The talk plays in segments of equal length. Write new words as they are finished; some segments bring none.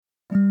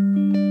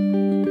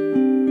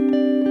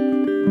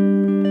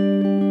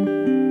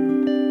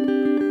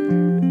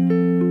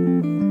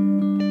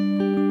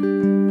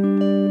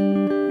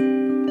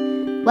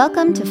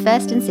Welcome to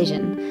First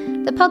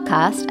Incision, the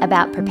podcast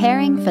about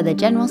preparing for the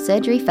General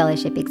Surgery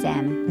Fellowship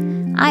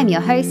exam. I'm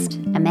your host,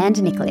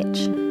 Amanda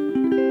Nikolic.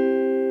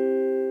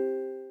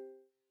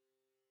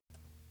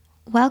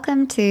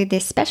 Welcome to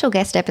this special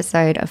guest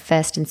episode of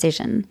First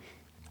Incision.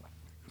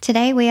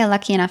 Today we are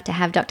lucky enough to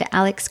have Dr.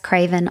 Alex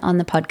Craven on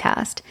the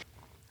podcast.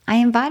 I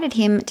invited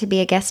him to be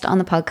a guest on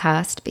the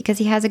podcast because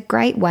he has a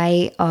great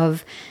way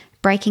of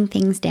breaking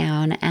things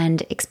down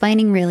and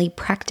explaining really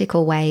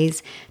practical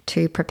ways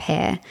to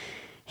prepare.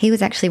 He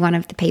was actually one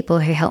of the people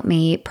who helped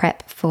me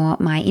prep for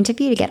my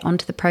interview to get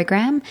onto the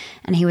program,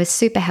 and he was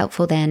super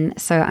helpful then,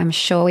 so I'm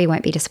sure we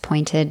won't be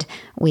disappointed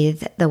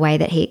with the way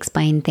that he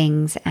explained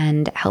things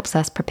and helps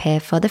us prepare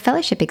for the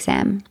fellowship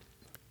exam.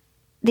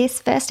 This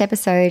first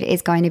episode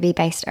is going to be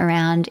based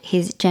around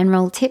his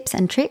general tips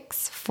and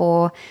tricks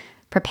for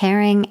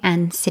preparing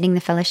and sitting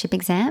the fellowship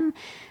exam,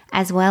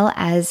 as well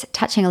as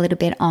touching a little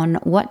bit on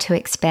what to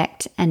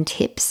expect and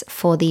tips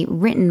for the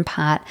written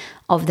part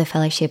of the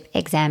fellowship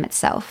exam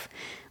itself.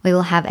 We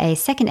will have a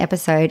second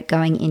episode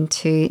going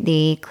into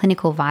the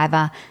clinical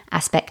viva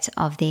aspect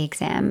of the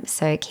exam,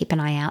 so keep an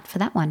eye out for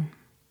that one.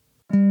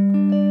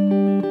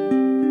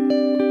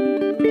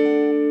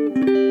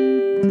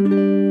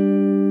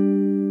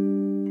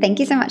 Thank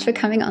you so much for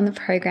coming on the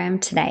program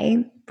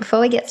today.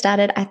 Before we get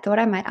started, I thought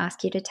I might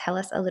ask you to tell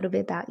us a little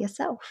bit about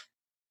yourself.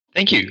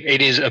 Thank you.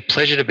 It is a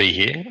pleasure to be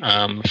here.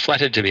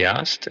 Flattered to be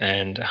asked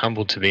and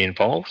humbled to be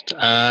involved.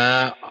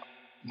 My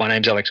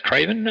name's Alex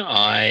Craven.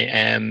 I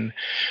am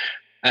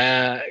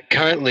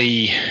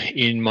currently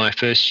in my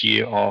first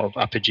year of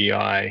upper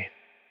GI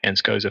and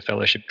SCOSA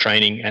fellowship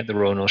training at the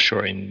Royal North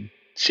Shore in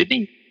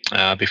Sydney.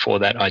 Before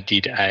that, I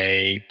did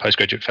a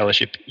postgraduate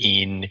fellowship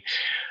in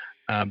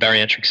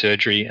bariatric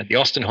surgery at the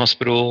Austin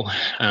Hospital,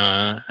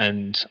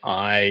 and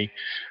I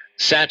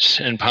sat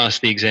and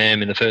passed the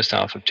exam in the first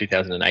half of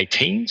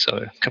 2018, so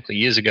a couple of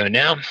years ago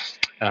now,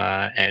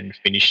 and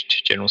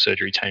finished general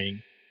surgery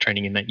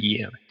training in that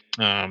year.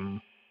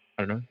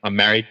 I don't know, I'm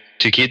married,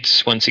 2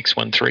 kids, 1 6,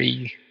 1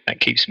 3.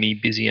 That keeps me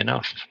busy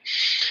enough.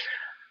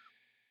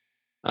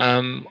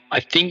 I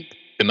think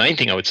the main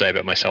thing I would say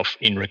about myself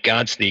in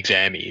regards to the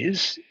exam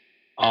is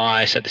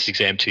I sat this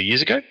exam 2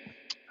 years ago,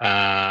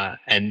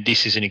 and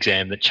this is an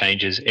exam that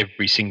changes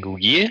every single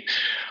year,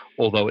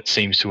 although it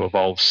seems to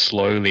evolve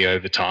slowly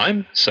over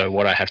time. So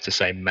what I have to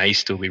say may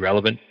still be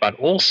relevant, but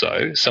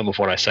also some of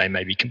what I say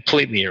may be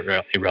completely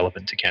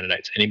irrelevant to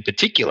candidates. And in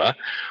particular,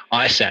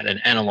 I sat an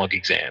analog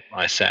exam.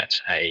 I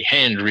sat a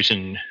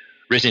handwritten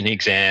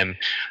exam,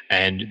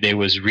 and there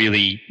was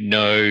really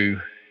no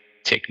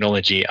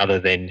technology other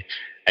than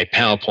a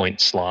PowerPoint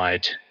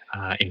slide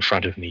in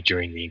front of me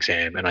during the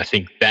exam. And I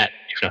think that,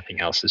 if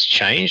nothing else, has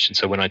changed. And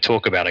so when I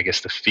talk about, I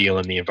guess, the feel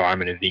and the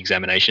environment of the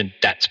examination,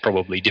 that's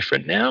probably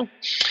different now.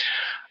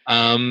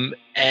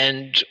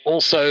 And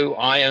also,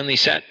 I only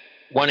sat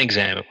one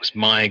exam. It was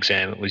my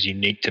exam. It was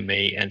unique to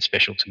me and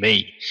special to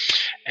me.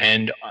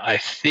 And I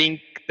think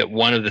that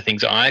one of the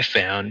things I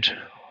found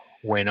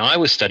when I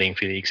was studying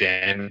for the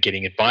exam,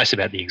 getting advice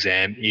about the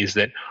exam, is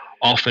that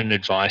often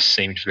advice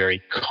seemed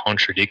very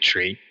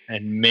contradictory,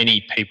 and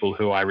many people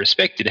who I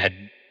respected had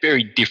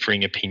very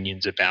differing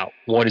opinions about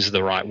what is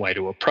the right way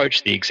to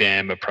approach the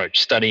exam, approach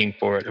studying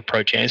for it,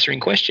 approach answering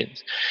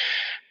questions.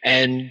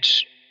 And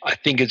I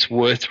think it's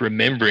worth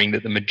remembering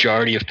that the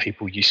majority of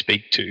people you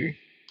speak to,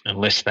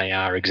 unless they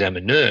are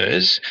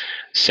examiners,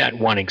 sat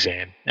one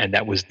exam, and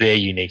that was their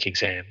unique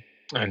exam,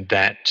 and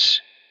that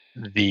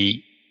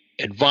the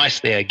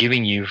advice they are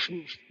giving you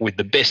with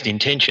the best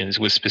intentions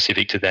was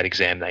specific to that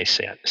exam they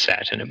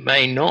sat, and it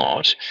may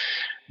not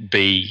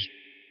be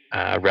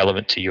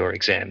relevant to your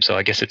exam. So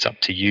I guess it's up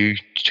to you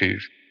to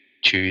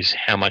choose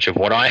how much of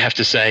what I have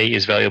to say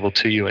is valuable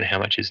to you and how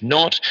much is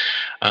not,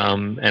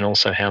 and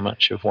also how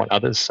much of what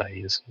others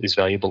say is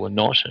valuable and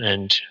not,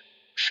 and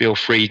feel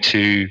free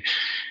to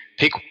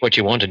pick what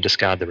you want and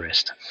discard the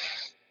rest.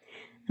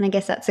 And I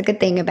guess that's a good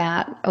thing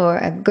about, or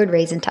a good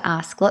reason to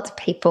ask lots of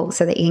people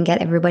so that you can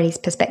get everybody's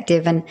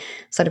perspective and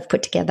sort of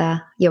put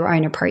together your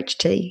own approach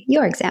to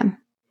your exam.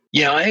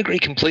 Yeah, I agree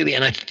completely.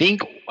 And I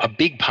think a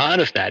big part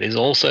of that is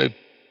also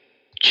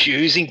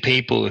choosing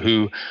people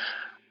who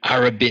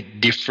are a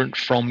bit different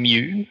from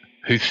you,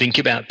 who think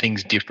about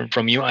things different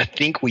from you. I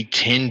think we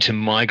tend to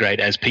migrate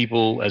as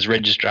people, as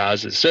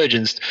registrars, as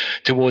surgeons,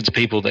 towards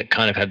people that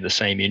kind of have the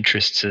same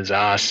interests as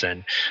us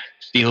and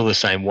feel the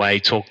same way,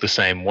 talk the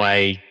same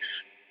way,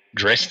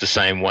 dress the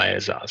same way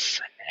as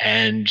us.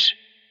 And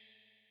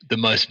the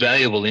most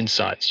valuable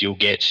insights you'll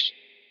get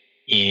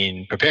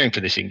in preparing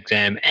for this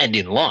exam and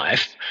in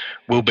life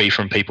will be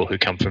from people who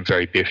come from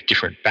very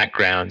different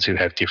backgrounds, who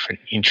have different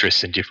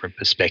interests and different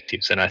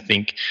perspectives. And I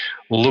think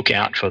look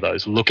out for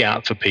those. Look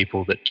out for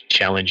people that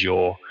challenge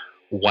your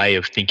way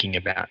of thinking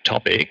about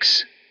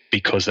topics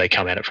because they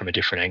come at it from a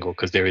different angle,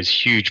 because there is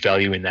huge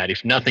value in that.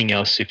 If nothing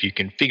else, if you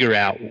can figure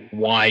out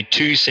why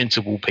two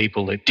sensible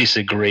people that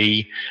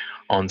disagree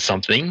on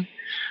something,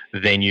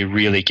 then you're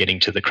really getting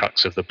to the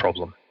crux of the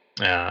problem.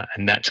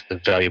 And that's a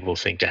valuable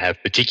thing to have,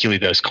 particularly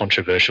those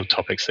controversial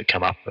topics that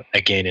come up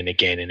again and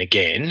again and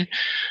again.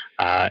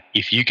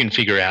 If you can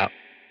figure out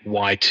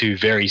why two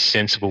very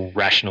sensible,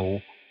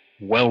 rational,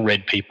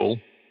 well-read people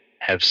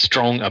have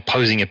strong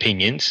opposing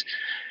opinions,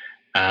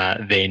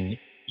 then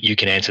you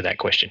can answer that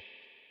question.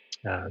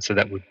 So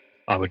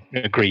I would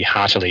agree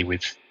heartily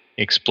with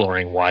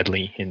exploring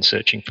widely in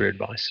searching for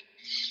advice.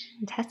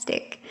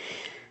 Fantastic.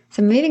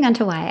 So moving on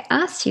to why I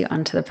asked you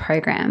onto the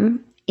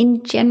program,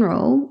 in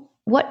general,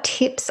 what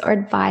tips or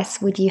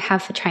advice would you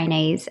have for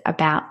trainees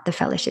about the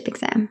fellowship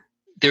exam?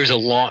 There's a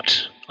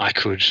lot I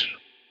could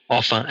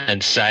offer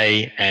and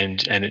say,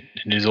 and it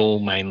is all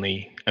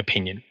mainly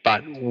opinion.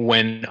 But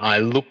when I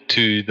look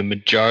to the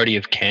majority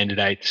of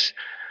candidates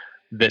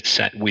that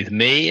sat with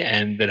me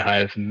and that I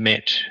have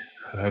met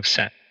who have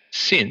sat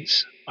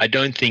since, I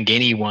don't think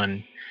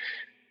anyone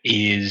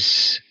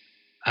is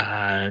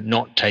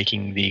not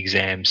taking the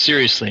exam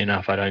seriously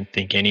enough. I don't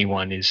think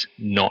anyone is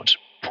not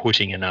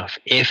putting enough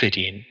effort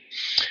in.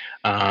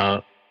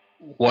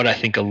 What I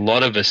think a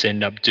lot of us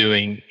end up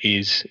doing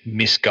is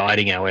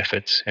misguiding our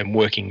efforts and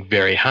working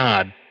very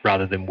hard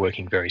rather than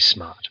working very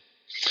smart.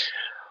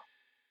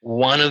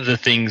 One of the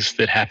things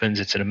that happens,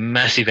 it's a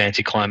massive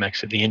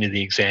anticlimax at the end of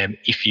the exam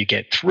if you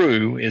get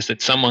through, is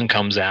that someone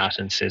comes out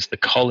and says the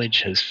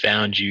college has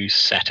found you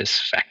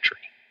satisfactory.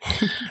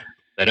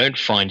 They don't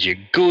find you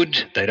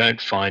good. They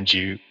don't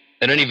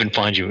even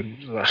find you,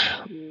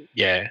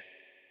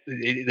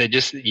 you're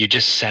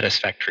just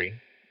satisfactory.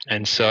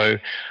 And so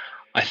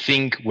I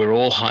think we're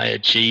all high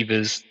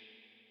achievers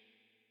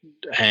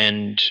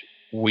and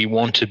we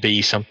want to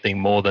be something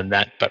more than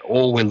that, but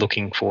all we're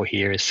looking for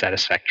here is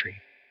satisfactory.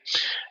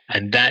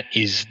 And that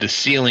is the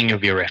ceiling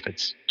of your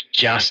efforts.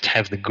 Just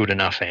have the good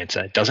enough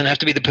answer. It doesn't have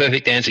to be the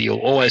perfect answer. You'll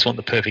always want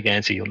the perfect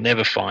answer. You'll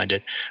never find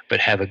it. But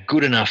have a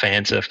good enough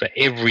answer for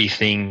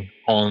everything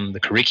on the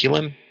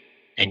curriculum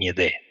and you're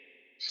there.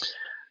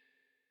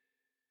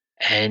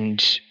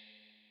 And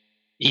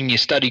in your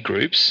study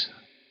groups,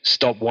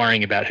 stop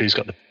worrying about who's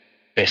got the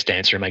best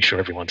answer and make sure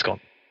everyone's got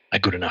a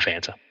good enough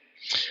answer.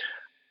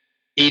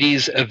 It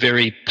is a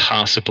very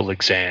passable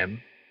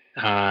exam.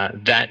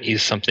 That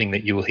is something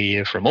that you will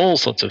hear from all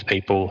sorts of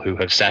people who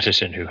have sat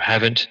it and who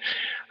haven't.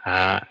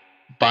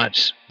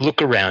 But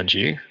look around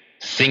you.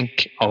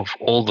 Think of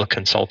all the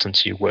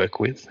consultants you work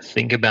with.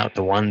 Think about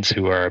the ones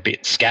who are a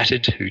bit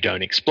scattered, who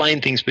don't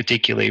explain things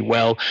particularly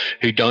well,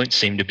 who don't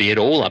seem to be at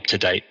all up to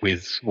date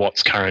with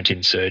what's current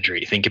in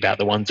surgery. Think about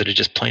the ones that are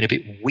just plain a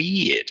bit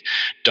weird,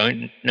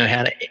 don't know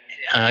how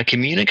to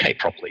communicate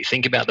properly.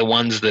 Think about the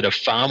ones that are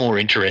far more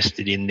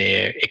interested in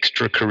their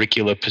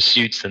extracurricular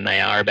pursuits than they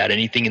are about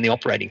anything in the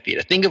operating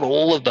theatre. Think of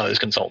all of those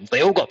consultants.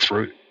 They all got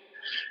through,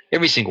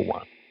 every single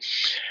one.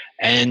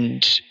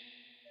 And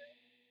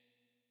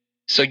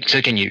so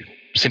can you.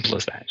 Simple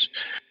as that.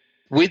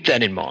 With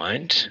that in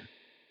mind,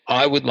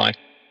 I would like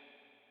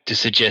to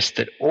suggest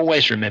that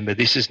always remember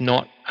this is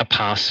not a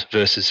pass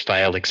versus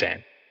fail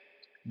exam.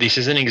 This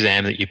is an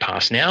exam that you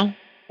pass now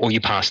or you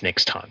pass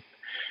next time.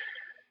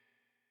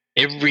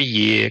 Every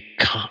year,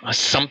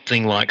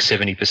 something like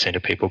 70%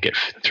 of people get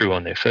through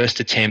on their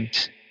first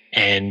attempt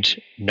and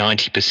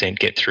 90%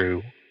 get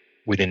through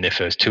within their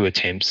first 2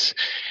 attempts.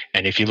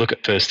 And if you look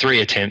at first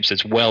 3 attempts,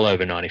 it's well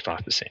over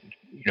 95%.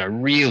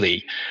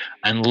 Really,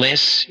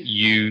 unless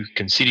you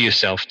consider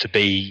yourself to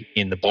be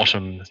in the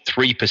bottom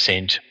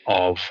 3%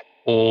 of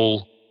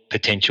all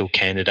potential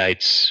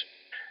candidates,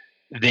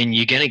 then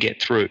you're going to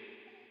get through.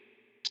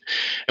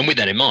 And with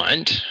that in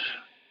mind,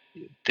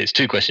 there's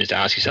 2 questions to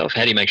ask yourself.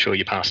 How do you make sure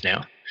you pass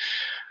now?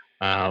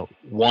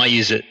 Why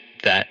is it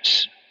that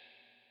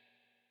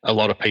a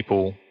lot of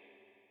people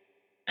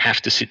have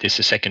to sit this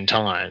a second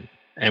time?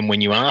 And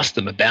when you ask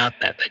them about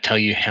that, they tell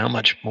you how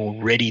much more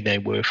ready they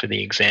were for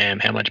the exam,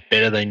 how much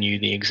better they knew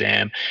the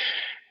exam,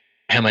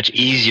 how much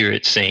easier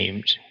it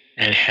seemed,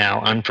 and how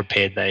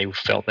unprepared they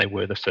felt they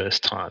were the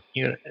first time.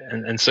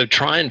 And so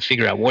try and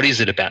figure out what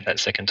is it about that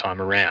second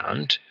time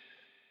around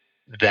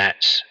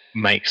that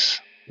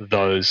makes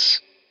those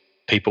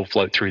people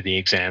float through the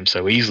exam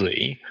so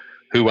easily,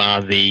 who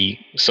are the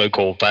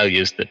so-called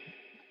failures that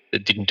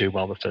didn't do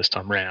well the first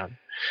time round.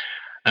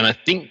 And I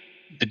think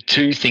the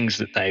 2 things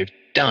that they've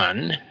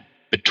done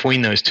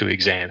between those 2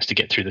 exams to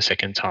get through the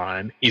second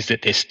time is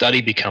that their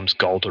study becomes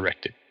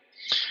goal-directed.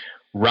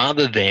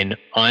 Rather than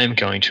I'm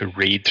going to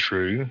read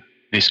through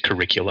this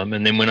curriculum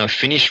and then when I've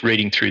finished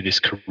reading through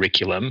this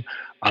curriculum,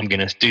 I'm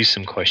going to do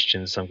some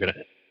questions.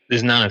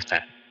 There's none of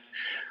that.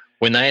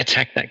 When they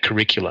attack that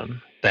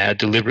curriculum, they are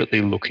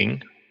deliberately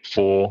looking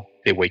for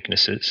their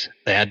weaknesses.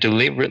 They are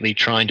deliberately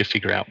trying to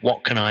figure out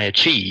what can I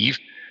achieve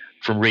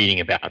from reading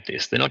about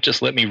this. They're not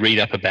just let me read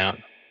up about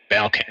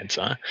bowel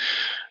cancer.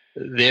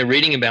 They're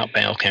reading about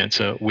bowel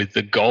cancer with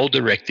the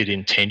goal-directed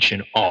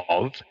intention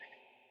of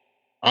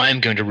I'm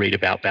going to read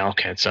about bowel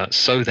cancer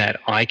so that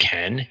I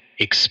can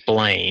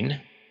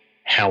explain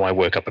how I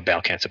work up a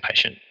bowel cancer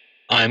patient.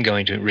 I'm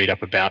going to read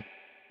up about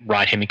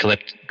right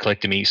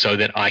hemicolectomy so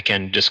that I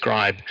can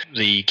describe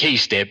the key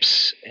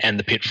steps and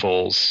the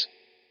pitfalls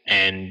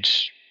and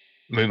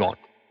move on.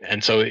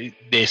 And so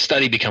their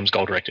study becomes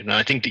goal-directed. And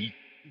I think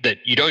that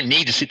you don't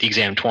need to sit the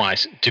exam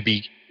twice to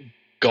be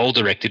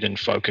goal-directed and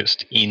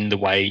focused in the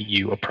way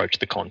you approach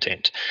the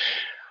content.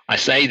 I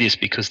say this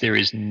because there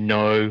is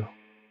no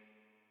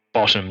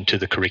bottom to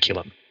the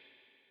curriculum.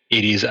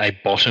 It is a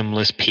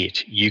bottomless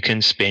pit. You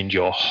can spend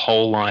your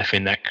whole life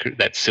in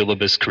that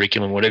syllabus,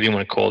 curriculum, whatever you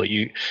want to call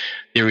it.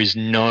 There is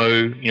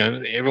no,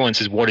 everyone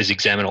says, what is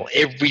examinable?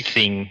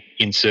 Everything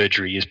in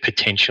surgery is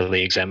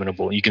potentially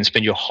examinable. You can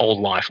spend your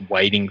whole life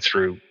wading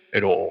through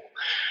it all.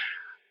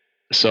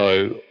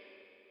 So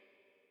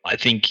I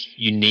think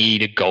you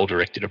need a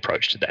goal-directed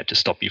approach to that to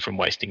stop you from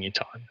wasting your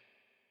time.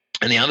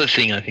 And the other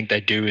thing I think they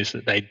do is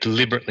that they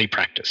deliberately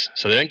practice.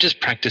 So they don't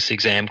just practice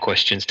exam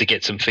questions to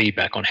get some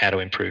feedback on how to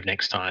improve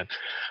next time,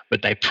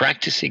 but they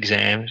practice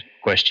exam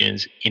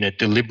questions in a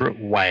deliberate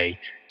way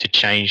to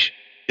change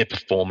their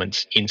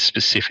performance in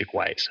specific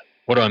ways.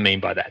 What do I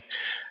mean by that?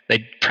 They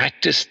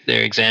practice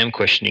their exam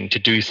questioning to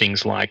do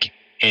things like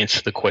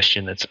answer the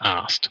question that's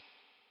asked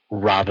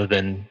rather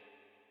than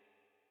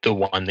the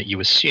one that you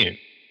assume.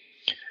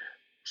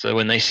 So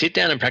when they sit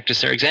down and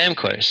practice their exam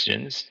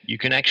questions, you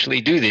can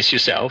actually do this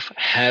yourself,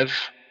 have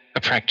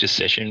a practice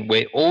session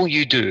where all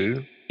you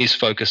do is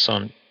focus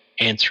on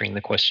answering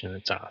the question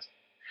that's asked.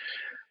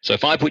 So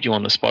if I put you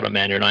on the spot,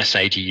 Amanda, and I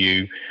say to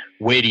you,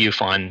 where do you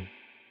find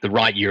the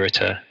right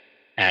ureter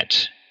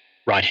at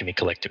right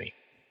hemicolectomy?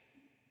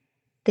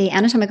 The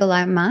anatomical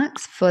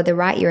landmarks for the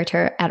right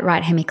ureter at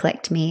right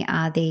hemicolectomy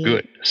are the...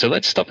 Good. So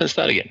let's stop and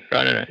start again.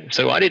 Right.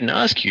 So I didn't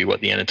ask you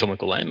what the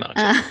anatomical landmarks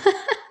are.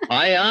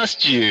 I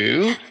asked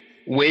you,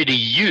 where do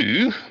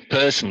you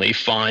personally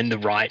find the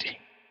right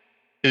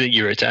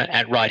ureter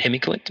at right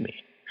hemicolectomy?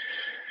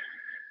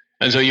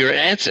 And so your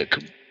answer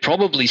could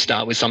probably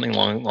start with something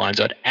along the lines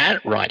of,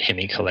 at right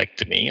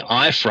hemicolectomy,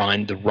 I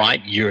find the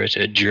right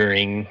ureter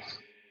during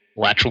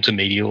lateral to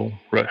medial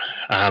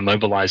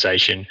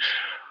mobilization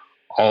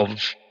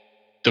of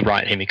the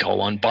right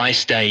hemicolon by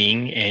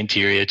staying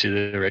anterior to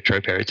the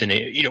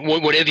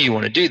retroperitoneum, whatever you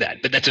want to do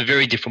that. But that's a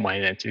very different way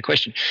to answer the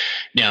question.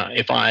 Now,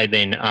 if I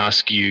then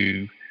ask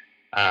you,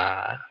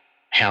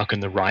 how can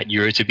the right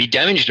ureter be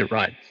damaged at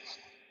right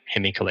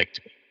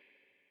hemicolectomy?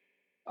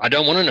 I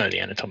don't want to know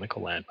the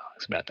anatomical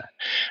landmarks about that.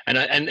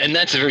 And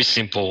that's a very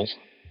simple,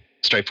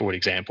 straightforward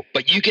example.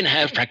 But you can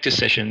have practice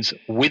sessions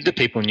with the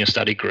people in your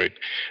study group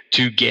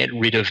to get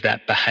rid of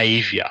that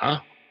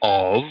behavior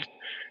of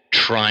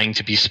trying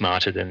to be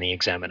smarter than the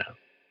examiner,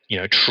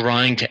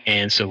 trying to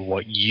answer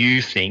what you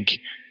think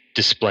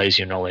displays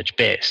your knowledge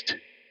best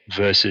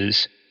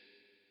versus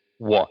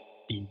what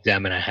the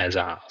examiner has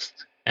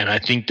asked. And I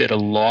think that a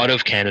lot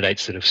of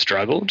candidates that have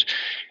struggled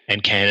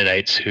and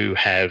candidates who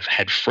have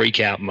had freak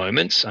out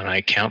moments, and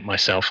I count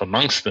myself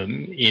amongst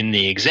them in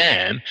the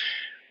exam,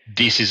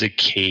 this is a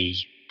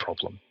key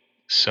problem.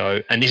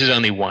 So, and this is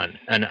only one.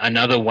 And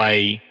another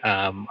way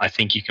I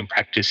think you can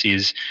practice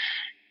is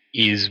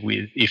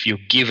with, if you're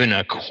given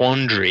a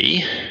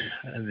quandary,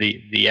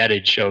 the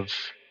adage of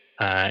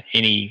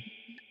any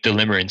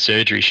dilemma in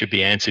surgery should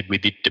be answered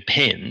with "it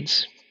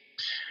depends."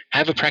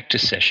 Have a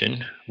practice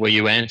session where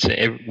you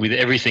answer with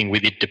everything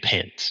with "it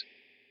depends."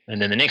 And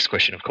then the next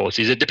question, of course,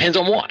 is it depends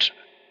on what?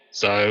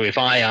 So if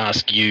I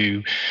ask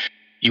you,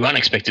 you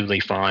unexpectedly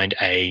find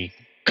a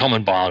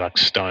common bile duct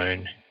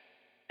stone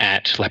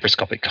at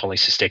laparoscopic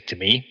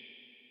cholecystectomy,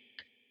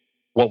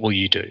 what will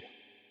you do?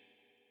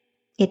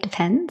 It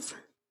depends.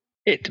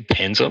 It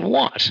depends on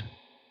what?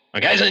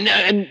 Okay, so now,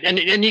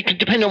 and you can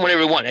depend on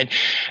whatever you want,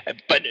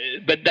 but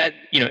that,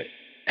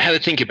 have a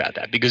think about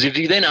that, because if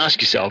you then ask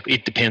yourself,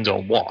 it depends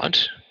on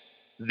what,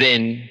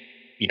 then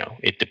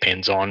it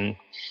depends on,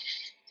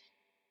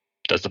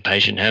 does the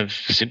patient have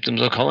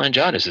symptoms of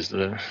cholangitis?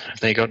 Have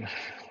they got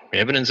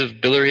evidence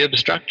of biliary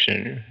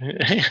obstruction?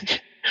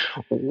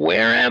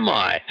 Where am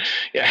I?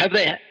 Have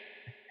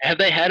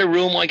they had a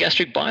Roux-en-Y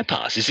gastric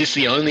bypass? Is this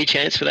the only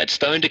chance for that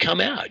stone to come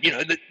out?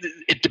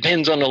 It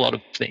depends on a lot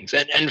of things.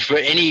 And for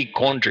any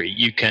quandary,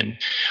 you can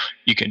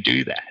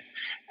do that.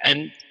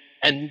 And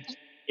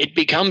it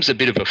becomes a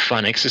bit of a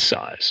fun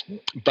exercise.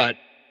 But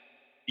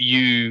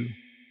you,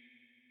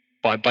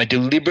 by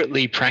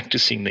deliberately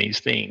practicing these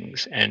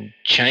things and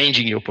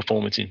changing your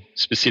performance in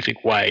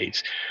specific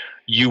ways,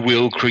 you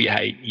will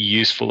create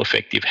useful,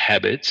 effective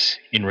habits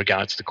in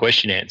regards to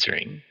question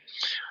answering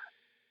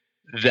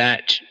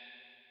that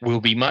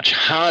will be much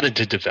harder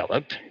to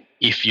develop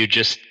if you're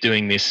just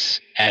doing this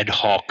ad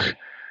hoc,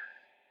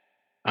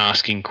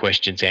 asking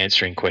questions,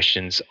 answering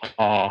questions.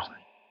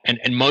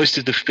 And most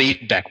of the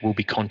feedback will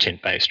be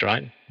content-based,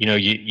 right?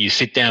 You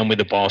sit down with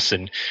a boss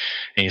and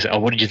you say,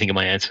 what did you think of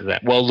my answer to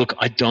that? Well, look,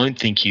 I don't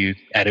think you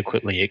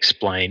adequately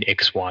explained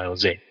X, Y, or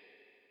Z.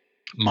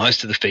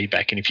 Most of the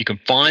feedback, and if you can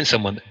find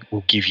someone that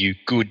will give you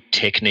good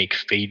technique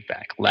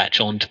feedback, latch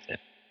onto them.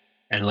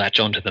 And latch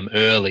onto them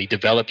early,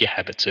 develop your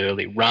habits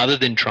early, rather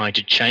than trying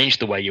to change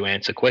the way you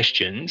answer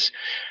questions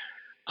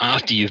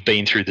after you've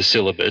been through the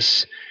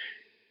syllabus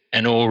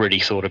and already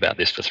thought about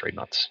this for 3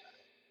 months.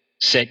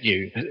 Set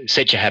your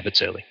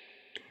habits early.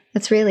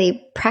 That's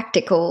really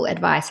practical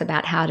advice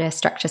about how to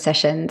structure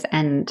sessions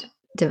and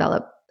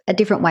develop a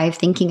different way of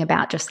thinking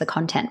about just the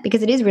content,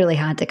 because it is really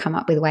hard to come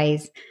up with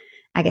ways,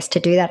 I guess, to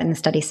do that in the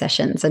study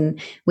sessions.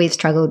 And we've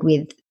struggled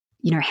with,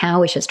 how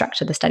we should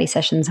structure the study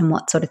sessions and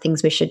what sort of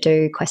things we should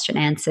do, question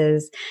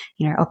answers,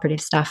 operative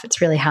stuff.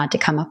 It's really hard to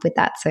come up with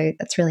that. So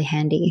that's really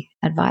handy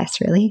advice,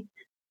 really.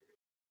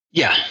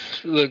 Yeah.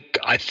 Look,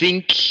 I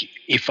think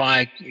if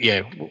I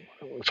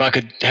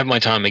could have my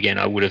time again,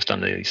 I would have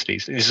done these.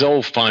 This is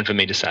all fine for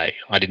me to say.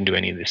 I didn't do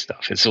any of this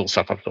stuff. It's all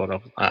stuff I've thought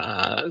of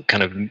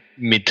kind of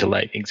mid to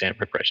late exam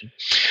preparation.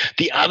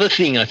 The other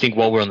thing I think,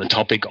 while we're on the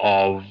topic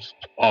of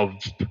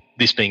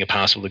this being a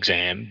passable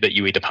exam that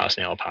you either pass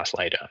now or pass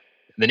later,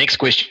 the next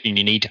question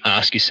you need to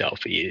ask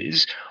yourself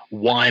is,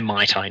 why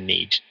might I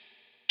need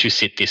to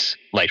sit this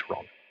later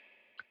on?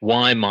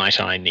 Why might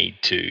I need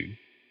to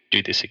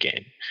do this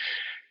again?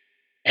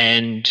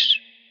 And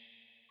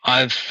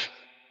I've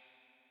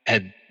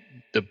had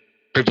the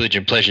privilege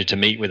and pleasure to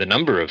meet with a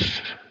number of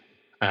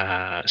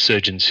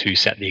surgeons who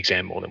sat the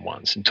exam more than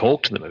once and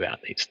talked to them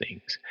about these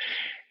things.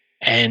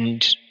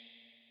 And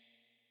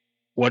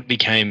what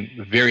became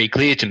very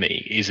clear to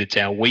me is it's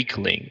our weak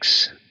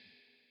links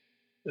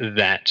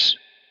that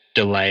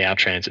delay our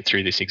transit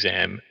through this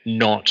exam,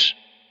 not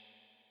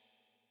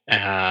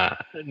our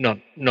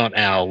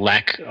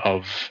lack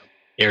of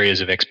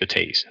areas of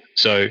expertise.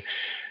 So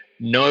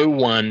no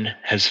one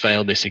has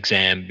failed this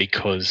exam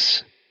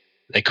because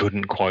they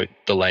couldn't quote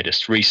the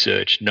latest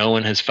research. No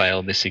one has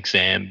failed this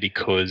exam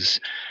because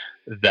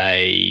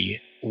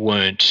they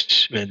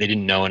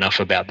didn't know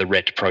enough about the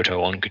RET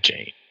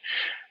proto-oncogene.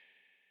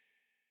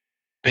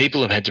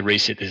 People have had to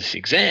resit this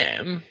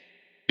exam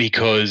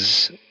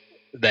because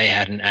they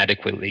hadn't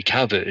adequately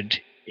covered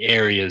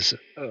areas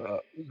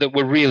that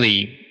were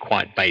really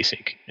quite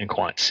basic and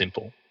quite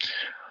simple.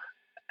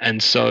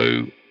 And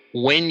so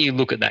when you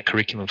look at that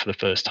curriculum for the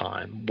first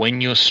time, when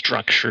you're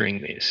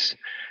structuring this,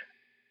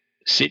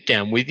 sit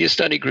down with your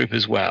study group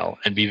as well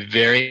and be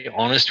very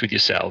honest with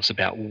yourselves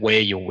about where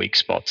your weak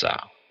spots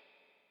are.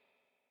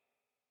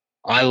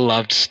 I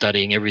loved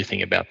studying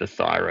everything about the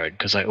thyroid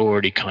because I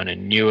already kind of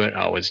knew it.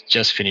 I was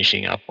just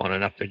finishing up on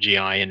an upper GI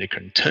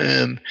endocrine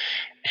term,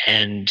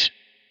 and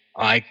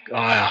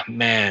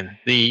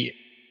the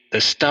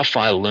stuff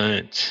I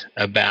learnt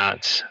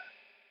about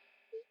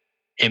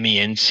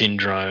MEN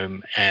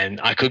syndrome, and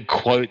I could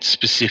quote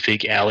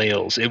specific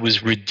alleles. It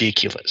was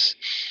ridiculous.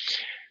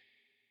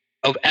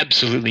 Of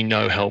absolutely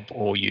no help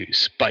or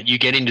use. But you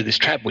get into this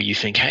trap where you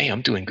think, hey,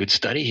 I'm doing good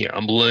study here.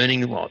 I'm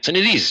learning lots. And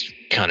it is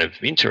kind of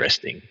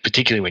interesting,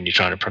 particularly when you're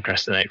trying to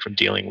procrastinate from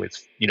dealing with,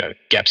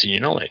 gaps in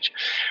your knowledge.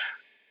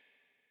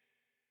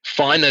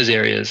 Find those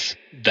areas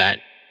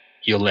that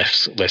you're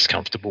less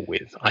comfortable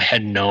with. I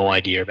had no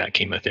idea about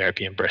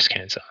chemotherapy and breast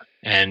cancer.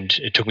 And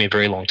it took me a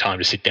very long time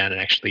to sit down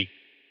and actually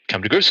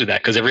come to grips with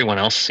that, because everyone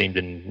else seemed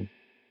to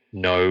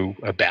know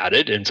about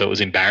it. And so it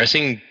was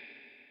embarrassing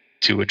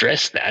to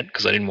address that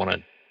because I didn't want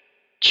to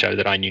show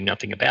that I knew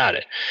nothing about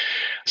it.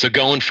 So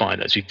go and find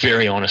those. Be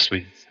very honest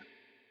with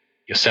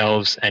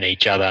yourselves and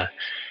each other,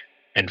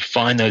 and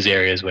find those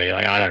areas where you're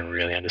like, I don't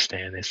really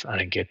understand this. I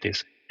don't get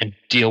this. And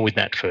deal with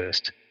that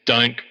first.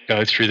 Don't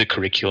go through the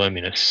curriculum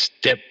in a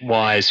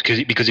stepwise,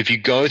 because if you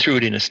go through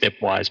it in a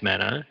stepwise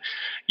manner,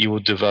 you will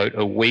devote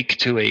a week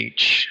to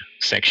each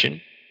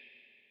section.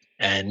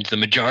 And the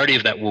majority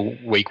of that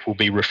week will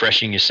be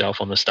refreshing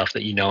yourself on the stuff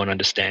that you know and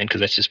understand, because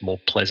that's just more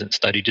pleasant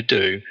study to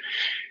do.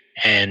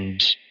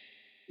 And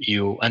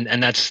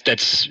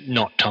that's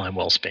not time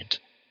well spent.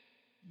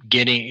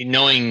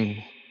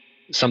 Knowing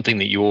something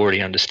that you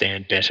already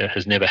understand better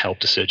has never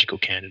helped a surgical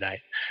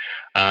candidate.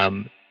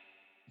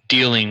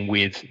 Dealing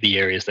with the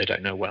areas they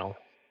don't know well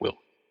will.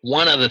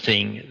 One other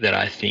thing that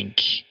I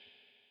think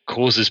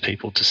causes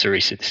people to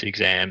resit this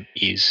exam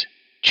is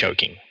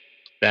choking.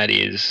 That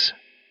is,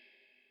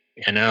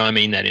 and I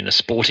mean that in a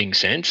sporting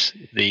sense,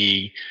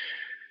 the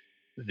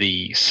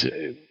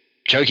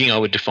choking I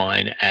would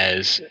define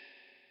as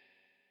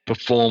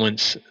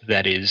performance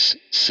that is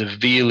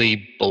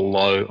severely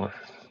below.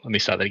 Let me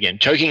start that again.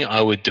 Choking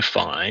I would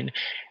define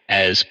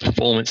as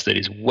performance that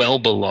is well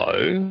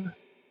below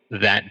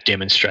that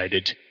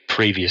demonstrated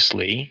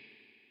previously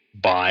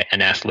by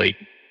an athlete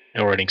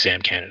or an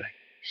exam candidate.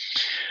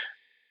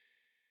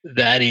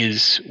 That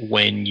is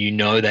when you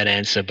know that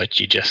answer, but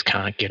you just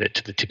can't get it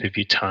to the tip of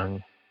your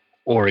tongue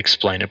or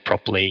explain it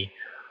properly.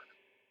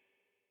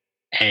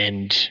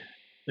 And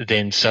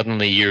then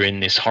suddenly you're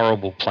in this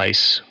horrible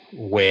place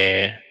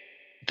where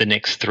the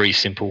next three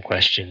simple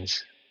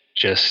questions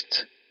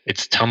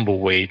it's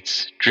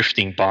tumbleweeds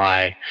drifting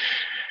by,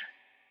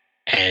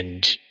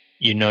 and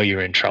you know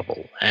you're in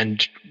trouble.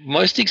 And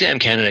most exam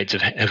candidates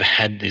have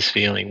had this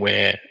feeling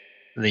where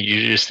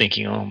you're just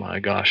thinking, oh my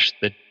gosh,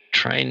 the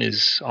train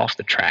is off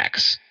the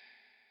tracks.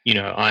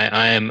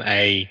 I am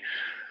a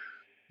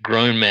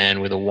grown man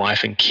with a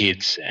wife and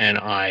kids, and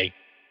I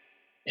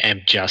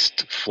am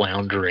just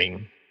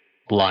floundering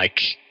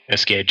like a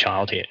scared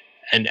child here.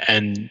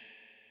 And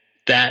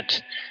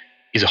that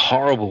is a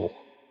horrible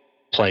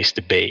place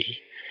to be,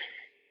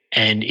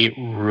 and it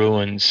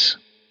ruins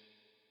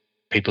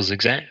people's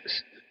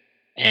exams.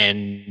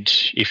 And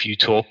if you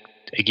talk,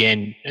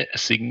 again, a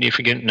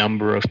significant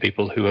number of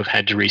people who have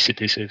had to resit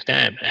this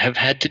exam have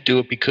had to do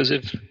it because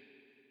of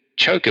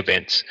choke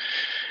events.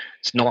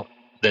 It's not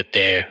that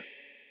they're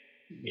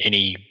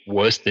any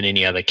worse than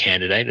any other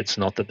candidate. It's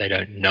not that they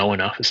don't know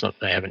enough. It's not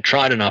that they haven't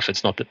tried enough.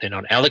 It's not that they're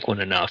not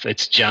eloquent enough.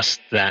 It's just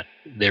that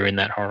they're in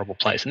that horrible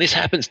place. And this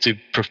happens to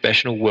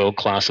professional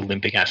world-class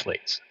Olympic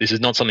athletes. This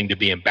is not something to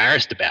be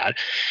embarrassed about.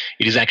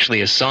 It is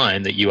actually a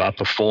sign that you are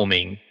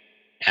performing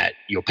at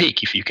your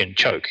peak. If you can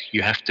choke,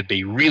 you have to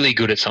be really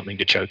good at something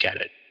to choke at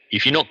it.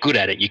 If you're not good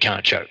at it, you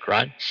can't choke,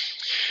 right?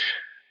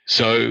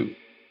 So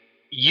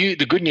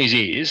the good news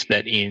is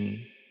that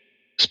in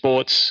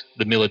sports,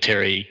 the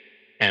military,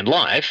 and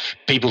life,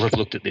 people have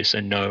looked at this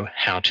and know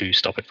how to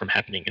stop it from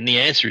happening. And the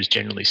answer is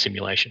generally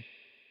simulation.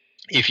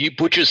 If you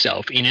put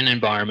yourself in an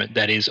environment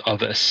that is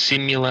of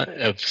similar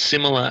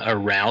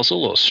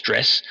arousal or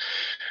stress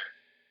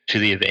to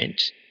the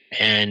event,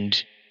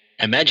 and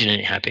imagine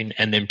it happen,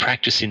 and then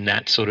practice in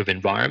that sort of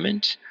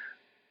environment,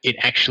 it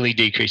actually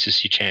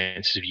decreases your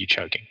chances of you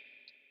choking.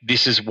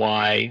 This is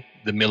why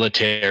the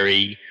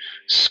military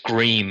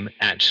scream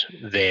at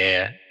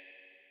their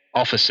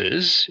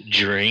officers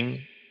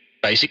during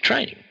basic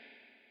training.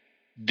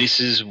 This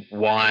is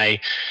why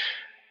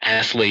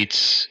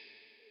athletes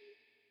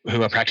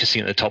who are practicing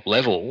at the top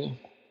level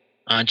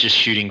aren't just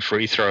shooting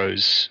free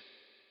throws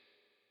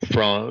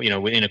from,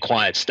 in a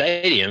quiet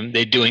stadium.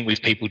 They're doing it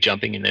with people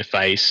jumping in their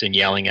face and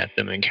yelling at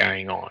them and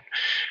carrying on.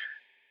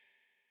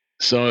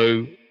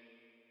 So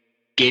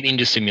get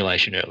into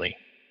simulation early.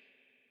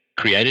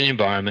 Create an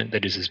environment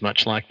that is as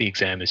much like the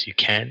exam as you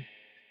can.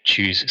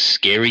 Choose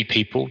scary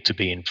people to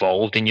be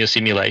involved in your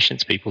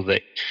simulations, people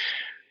that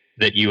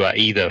you are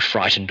either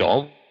frightened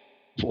of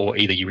or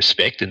either you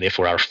respect and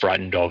therefore are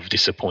frightened of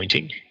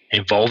disappointing.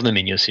 Involve them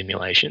in your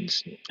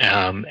simulations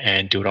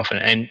and do it often.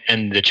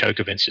 And the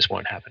choke events just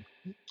won't happen.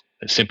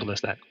 As simple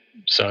as that.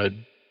 So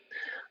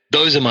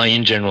those are my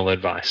in general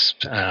advice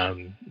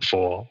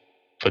for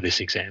this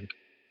exam.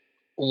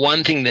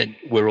 One thing that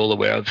we're all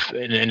aware of,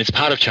 and it's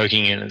part of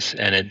choking and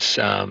it's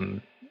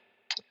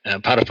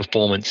part of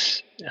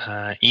performance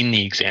in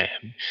the exam,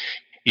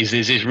 is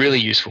there's this really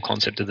useful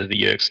concept of the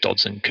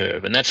Yerkes-Dodson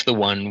curve. And that's the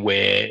one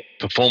where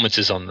performance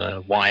is on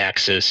the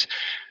y-axis,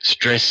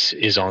 stress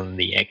is on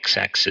the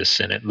x-axis,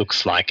 and it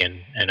looks like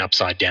an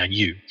upside-down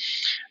U.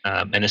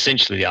 And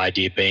essentially the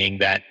idea being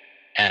that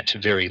at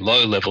very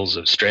low levels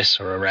of stress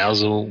or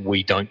arousal,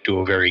 we don't do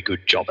a very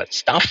good job at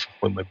stuff.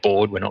 When we're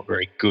bored, we're not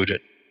very good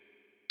at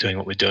doing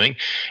what we're doing.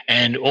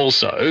 And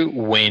also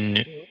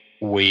when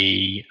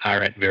we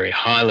are at very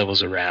high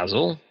levels of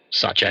arousal,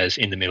 such as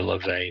in the middle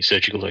of a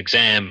surgical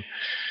exam,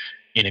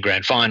 in a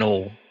grand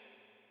final,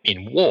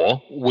 in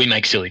war, we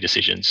make silly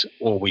decisions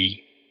or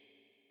we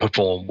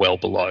perform well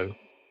below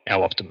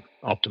our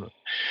optimum.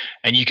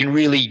 And you can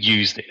really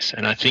use this.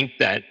 And I think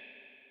that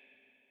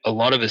a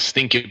lot of us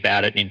think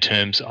about it in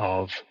terms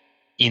of,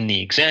 in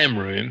the exam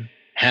room,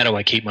 how do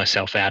I keep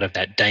myself out of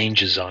that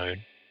danger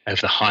zone of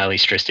the highly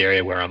stressed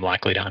area where I'm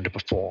likely to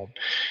underperform?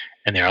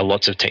 And there are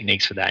lots of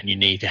techniques for that, and you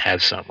need to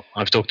have some.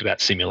 I've talked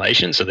about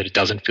simulation so that it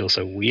doesn't feel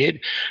so weird.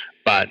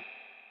 But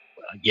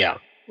yeah,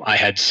 I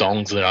had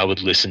songs that I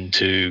would listen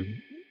to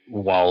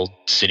while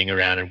sitting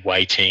around and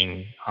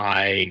waiting.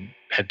 I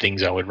had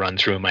things I would run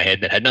through in my head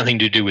that had nothing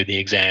to do with the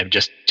exam,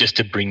 just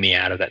to bring me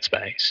out of that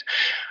space.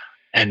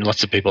 And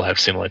lots of people have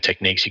similar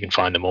techniques. You can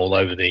find them all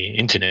over the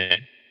internet.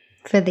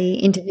 For the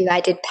interview,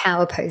 I did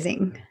power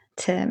posing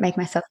to make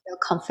myself feel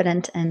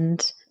confident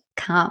and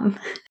calm.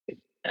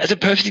 As a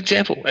perfect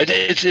example.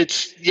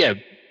 It's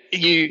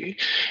you,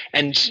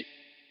 and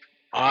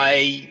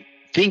I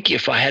think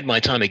if I had my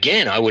time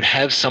again, I would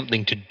have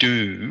something to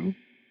do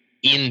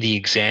in the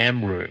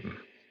exam room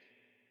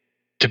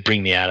to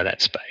bring me out of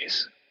that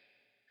space.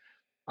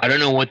 I don't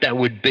know what that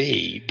would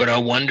be, but I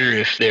wonder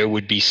if there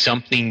would be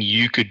something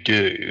you could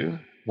do,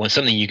 or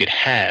something you could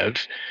have,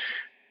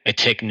 a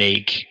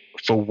technique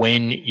for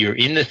when you're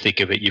in the thick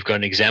of it, you've got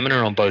an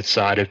examiner on both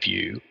sides of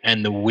you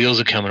and the wheels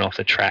are coming off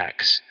the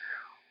tracks.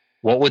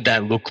 What would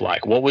that look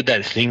like? What would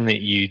that thing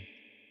that you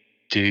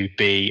do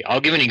be?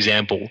 I'll give an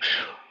example.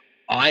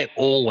 I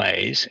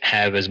always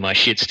have as my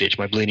shit stitch,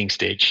 my bleeding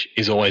stitch,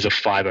 is always a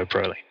 5-0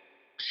 Prolene.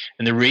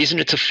 And the reason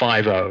it's a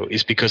 5-0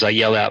 is because I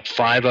yell out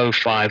 5-0,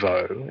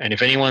 5-0. And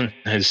if anyone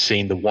has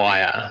seen The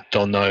Wire,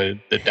 they'll know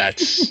that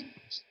that's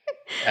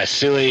a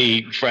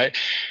silly phrase.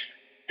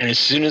 And as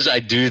soon as I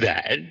do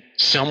that,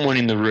 someone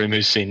in the room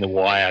who's seen The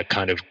Wire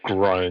kind of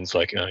groans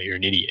like, oh, you're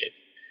an idiot.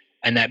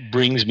 And that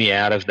brings me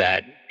out of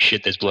that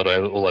shit, there's blood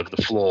all over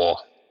the floor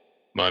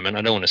moment.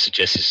 I don't want to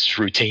suggest this is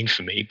routine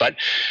for me, but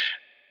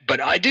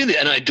I do that,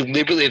 and I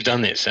deliberately have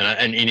done this.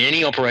 And in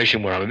any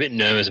operation where I'm a bit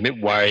nervous, a bit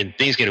worried, and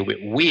things get a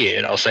bit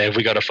weird, I'll say, have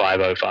we got a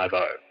 5-0,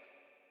 5-0?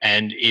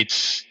 And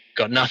it's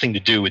got nothing to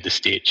do with the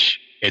stitch.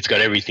 It's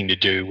got everything to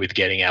do with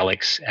getting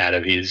Alex out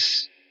of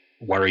his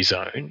worry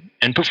zone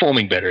and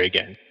performing better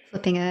again.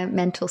 Flipping a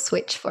mental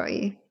switch for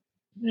you.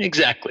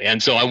 Exactly.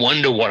 And so I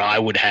wonder what I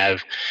would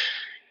have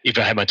if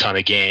I had my time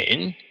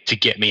again to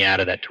get me out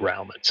of that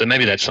derailment. So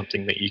maybe that's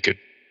something that you could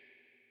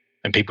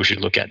and people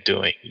should look at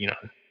doing.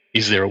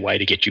 Is there a way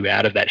to get you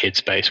out of that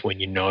headspace when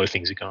you know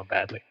things are going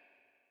badly?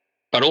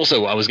 But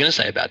also, what I was going to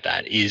say about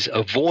that is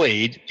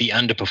avoid the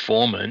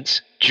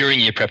underperformance during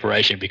your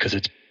preparation, because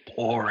it's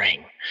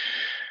boring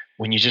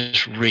when you're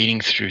just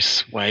reading through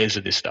swathes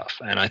of this stuff.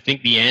 And I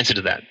think the answer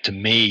to that, to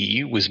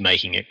me, was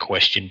making it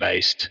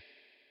question-based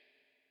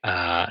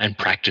and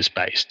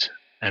practice-based.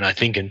 And I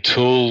think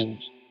until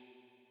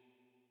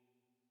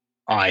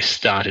I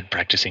started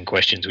practicing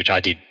questions, which I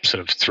did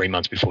sort of 3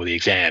 months before the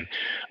exam,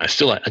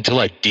 until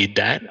I did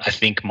that, I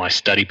think my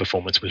study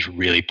performance was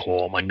really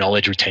poor. My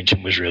knowledge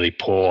retention was really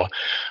poor.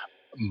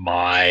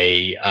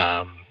 My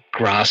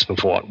grasp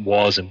of what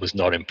was and was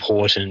not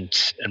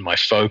important, and my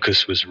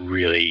focus was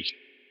really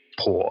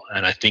poor.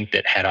 And I think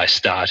that had I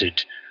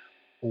started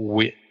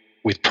with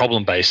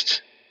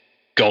problem-based,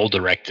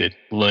 goal-directed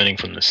learning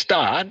from the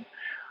start,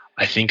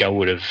 I think I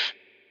would have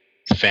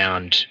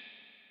found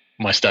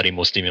my study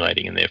more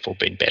stimulating and therefore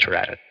been better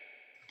at it.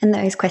 And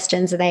those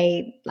questions, are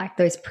they like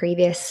those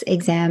previous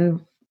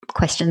exam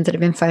questions that have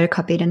been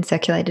photocopied and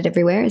circulated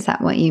everywhere? Is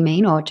that what you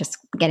mean, or just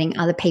getting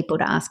other people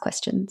to ask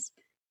questions?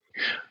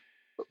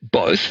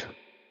 Both.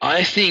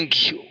 I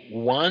think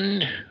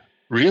one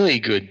really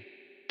good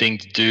thing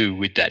to do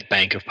with that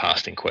bank of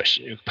past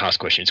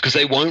questions, because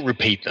they won't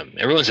repeat them.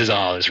 Everyone says,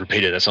 "Oh, it's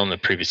repeated. That's on the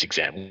previous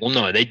exam." Well,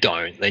 no, they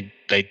don't.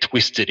 They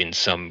twist it in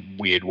some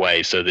weird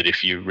way so that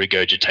if you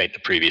regurgitate the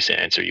previous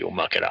answer, you'll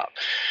muck it up.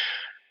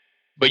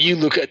 But you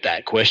look at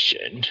that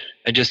question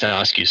and just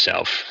ask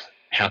yourself,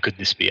 how could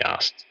this be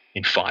asked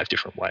in 5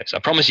 different ways? I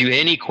promise you,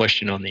 any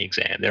question on the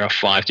exam, there are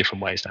 5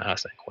 different ways to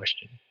ask that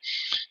question.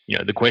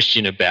 The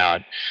question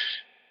about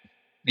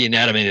the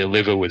anatomy of the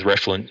liver with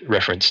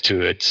reference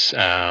to its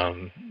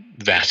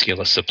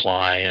vascular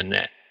supply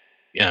and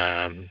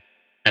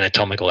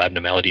anatomical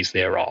abnormalities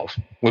thereof.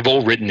 We've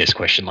all written this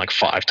question like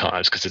 5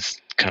 times because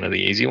it's kind of the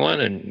easy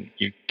one, and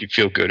you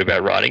feel good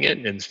about writing it,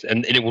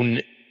 and it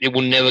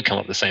will never come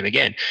up the same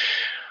again.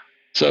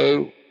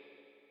 So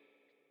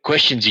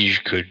questions you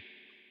could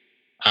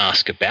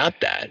ask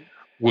about that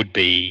would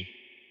be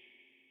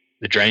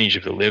the drainage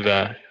of the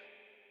liver.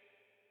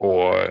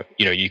 Or,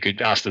 you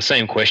could ask the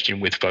same question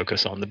with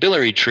focus on the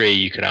biliary tree.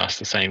 You could ask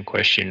the same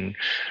question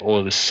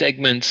or the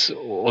segments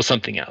or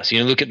something else.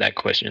 Look at that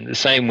question. The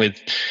same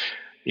with,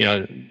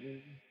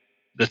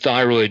 the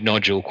thyroid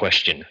nodule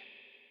question.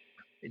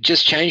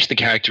 Just change the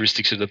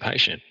characteristics of the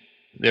patient.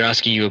 They're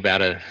asking you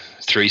about a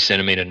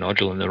 3-centimeter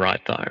nodule in the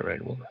right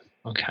thyroid. Well,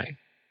 okay,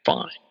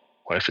 fine.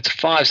 What if it's a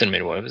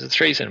 5-centimeter? What if it's a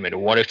 3-centimeter?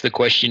 What if the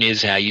question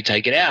is how you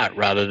take it out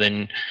rather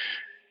than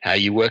how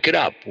you work it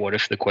up? What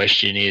if the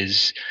question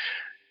is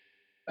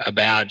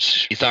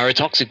about your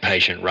thyrotoxic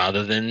patient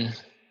rather than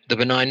the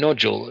benign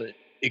nodule?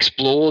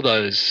 Explore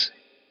those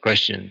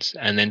questions,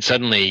 and then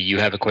suddenly you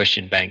have a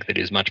question bank that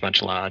is much,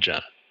 much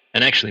larger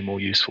and actually more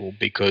useful,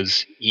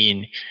 because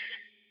in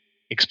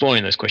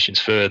exploring those questions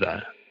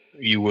further,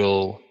 you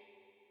will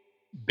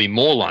be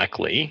more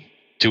likely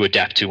to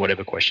adapt to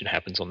whatever question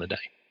happens on the day.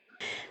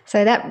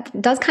 So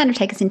that does kind of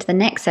take us into the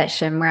next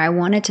section, where I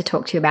wanted to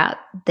talk to you about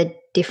the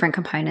different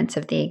components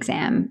of the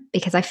exam,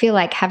 because I feel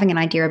like having an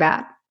idea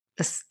about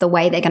the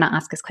way they're going to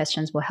ask us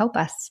questions will help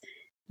us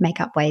make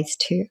up ways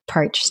to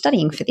approach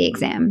studying for the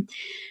exam.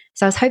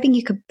 So I was hoping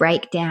you could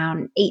break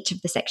down each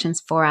of the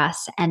sections for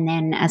us, and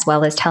then as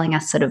well as telling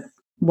us sort of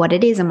what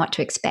it is and what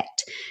to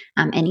expect,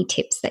 any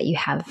tips that you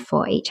have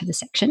for each of the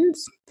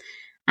sections.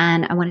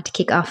 And I wanted to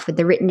kick off with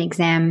the written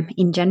exam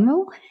in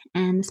general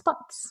and the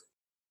spots.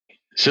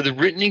 So the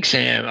written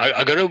exam,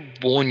 I got to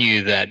warn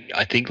you that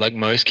I think, like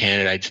most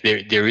candidates,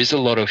 there is a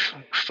lot of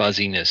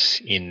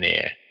fuzziness in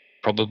there,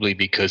 probably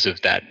because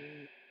of that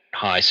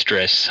high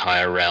stress,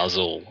 high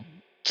arousal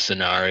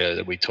scenario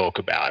that we talk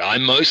about. I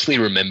mostly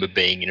remember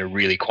being in a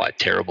really quite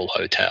terrible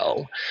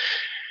hotel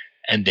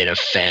and then a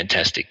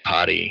fantastic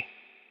party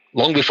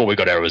long before we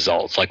got our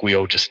results. Like, we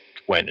all just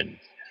went and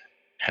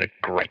had a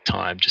great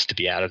time just to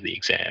be out of the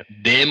exam.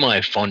 They're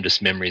my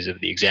fondest memories of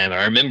the exam.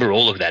 I remember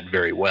all of that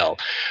very well.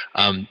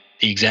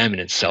 The exam in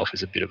itself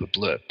is a bit of a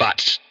blur,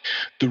 but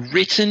the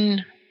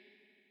written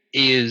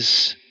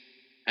is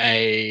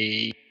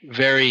a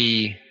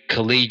very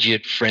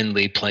collegiate,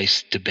 friendly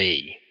place to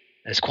be.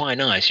 It's quite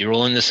nice. You're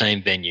all in the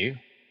same venue.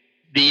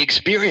 The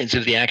experience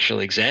of the actual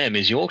exam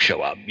is you all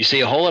show up. You see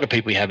a whole lot of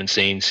people you haven't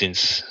seen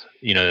since,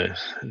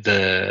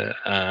 the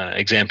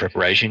exam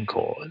preparation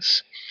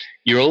course.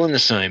 You're all in the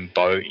same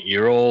boat.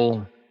 You're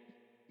all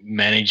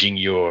managing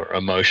your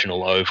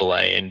emotional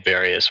overlay in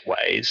various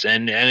ways,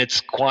 and it's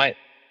quite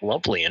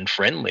lovely and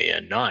friendly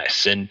and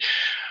nice. And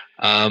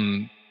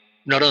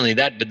not only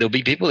that, but there'll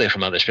be people there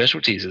from other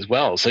specialties as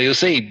well. So you'll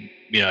see,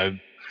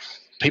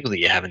 people that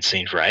you haven't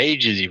seen for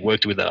ages, you've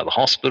worked with at other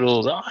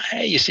hospitals. Oh,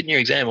 hey, you're sitting your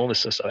exam, all this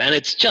sort of stuff. And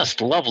it's just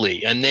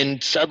lovely. And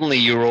then suddenly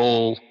you're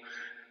all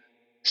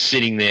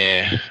sitting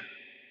there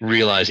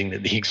realizing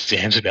that the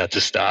exam's about to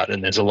start,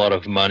 and there's a lot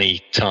of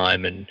money,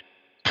 time, and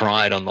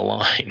pride on the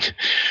line.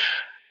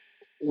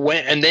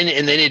 And then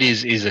it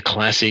is a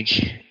classic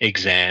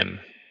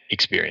exam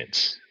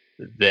experience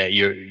that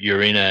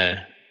you're in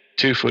a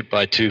 2 foot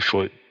by 2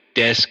 foot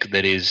desk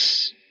that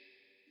is,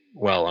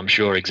 well, I'm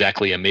sure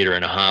exactly 1.5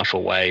 meters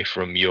away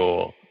from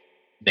your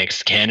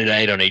next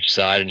candidate on each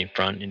side and in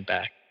front and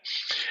back.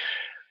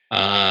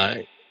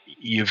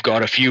 You've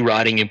got a few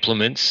writing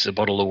implements, a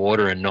bottle of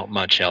water, and not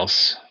much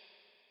else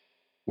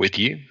with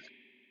you.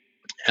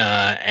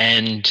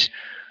 And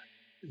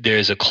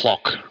there's a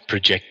clock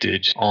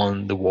projected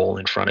on the wall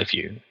in front of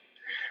you.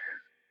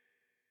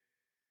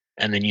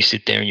 And then you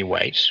sit there and you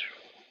wait,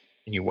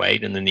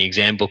 and then the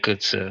exam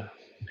booklets are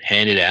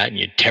handed out, and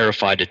you're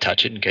terrified to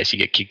touch it in case you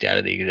get kicked out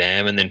of the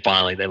exam, and then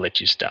finally they let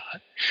you start.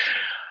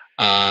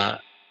 And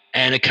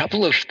a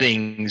couple of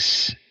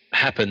things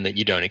happen that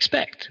you don't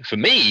expect. For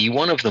me,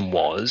 one of them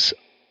was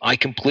I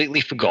completely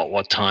forgot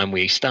what time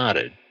we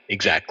started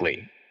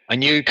exactly. I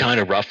knew kind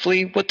of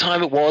roughly what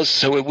time it was,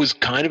 so it was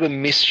kind of a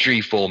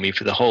mystery for me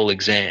for the whole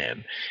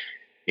exam,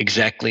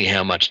 exactly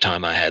how much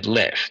time I had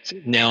left.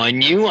 Now, I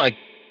knew I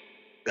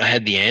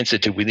had the answer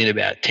to within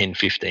about 10,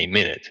 15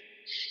 minutes.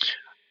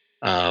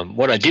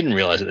 What I didn't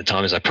realize at the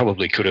time is I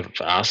probably could have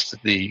asked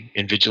the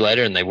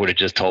invigilator and they would have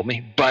just told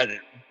me. But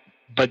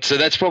so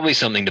that's probably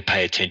something to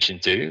pay attention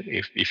to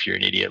if you're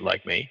an idiot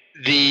like me.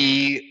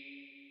 The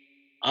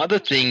other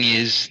thing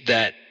is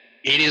that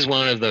it is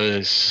one of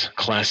those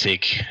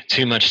classic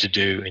too much to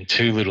do in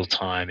too little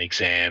time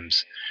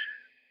exams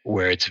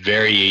where it's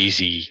very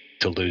easy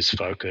to lose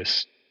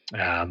focus,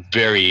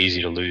 very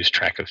easy to lose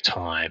track of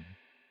time,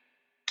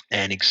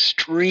 and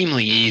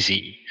extremely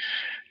easy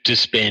to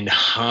spend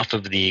half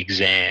of the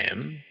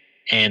exam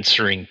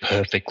answering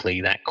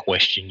perfectly that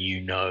question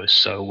you know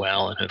so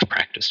well and have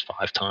practiced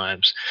 5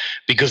 times,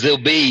 because there'll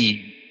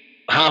be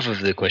half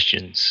of the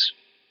questions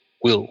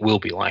will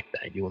be like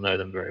that. You will know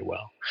them very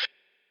well.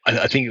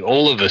 I think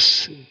all of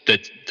us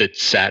that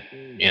sat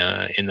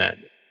in that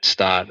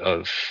start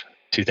of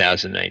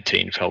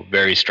 2018 felt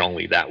very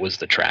strongly that was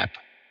the trap,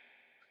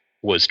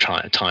 was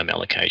time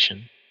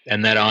allocation.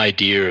 And that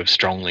idea of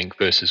strong link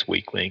versus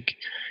weak link,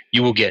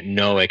 you will get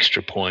no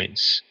extra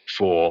points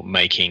for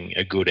making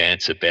a good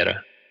answer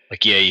better.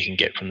 Like, yeah, you can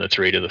get from the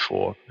 3 to the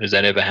 4. Has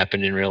that ever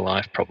happened in real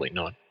life? Probably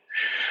not.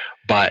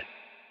 But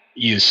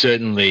you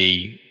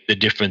certainly, the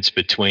difference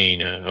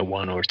between a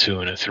 1 or a 2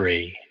 and a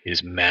 3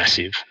 is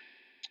massive.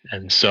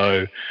 And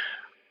so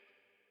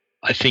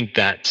I think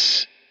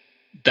that's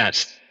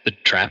the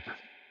trap.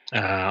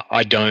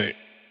 I don't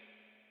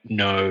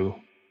know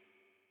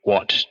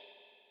what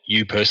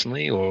you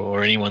personally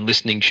or anyone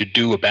listening should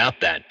do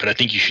about that, but I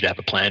think you should have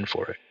a plan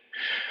for it.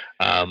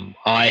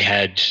 I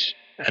had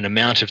an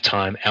amount of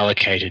time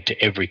allocated to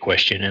every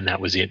question, and that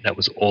was it. That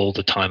was all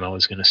the time I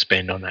was going to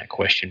spend on that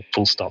question,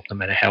 full stop, no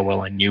matter how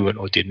well I knew it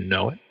or didn't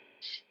know it.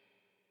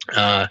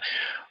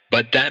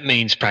 But that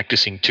means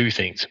practicing 2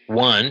 things.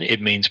 One, it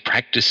means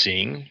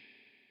practicing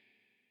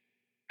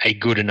a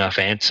good enough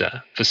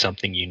answer for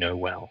something you know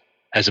well,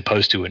 as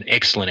opposed to an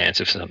excellent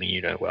answer for something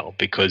you know well,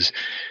 because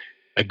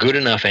a good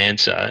enough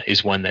answer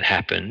is one that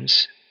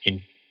happens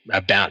in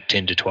about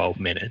 10 to 12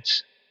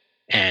 minutes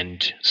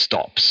and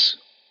stops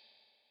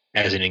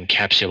as an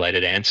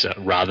encapsulated answer,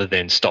 rather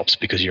than stops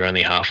because you're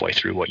only halfway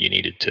through what you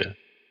needed to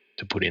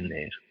put in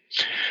there.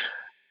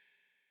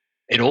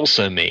 It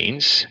also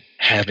means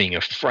having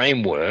a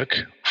framework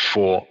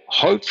for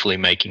hopefully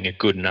making a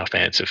good enough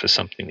answer for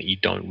something that you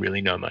don't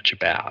really know much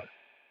about.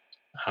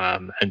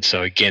 And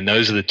so again,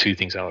 those are the 2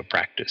 things I would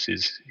practice,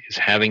 is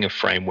having a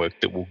framework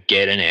that will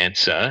get an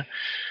answer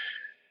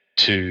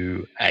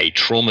to a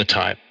trauma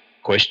type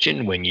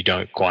question when you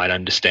don't quite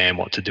understand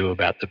what to do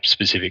about the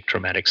specific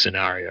traumatic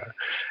scenario,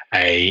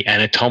 a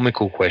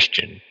anatomical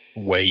question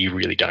where you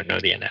really don't know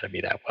the anatomy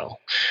that well,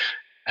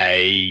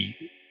 a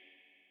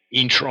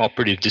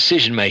intraoperative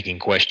decision-making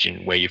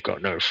question where you've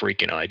got no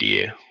freaking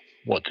idea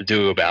what to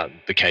do about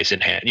the case in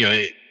hand,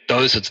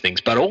 those sorts of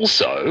things. But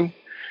also,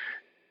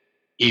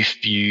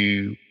 if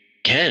you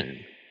can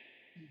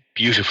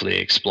beautifully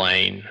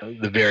explain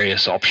the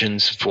various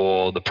options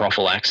for the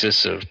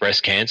prophylaxis of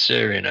breast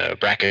cancer in a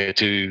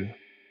BRCA2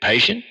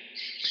 patient,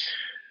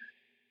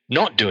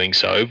 not doing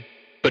so,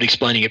 but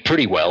explaining it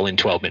pretty well in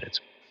 12 minutes,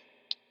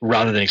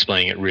 rather than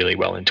explaining it really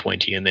well in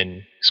 20 and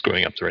then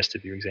screwing up the rest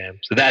of your exam.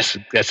 So that's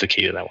the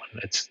key to that one.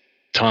 It's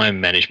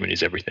time management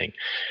is everything.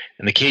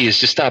 And the key is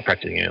just start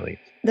practicing early.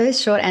 Those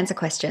short answer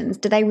questions,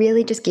 do they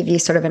really just give you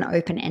sort of an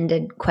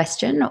open-ended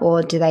question,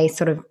 or do they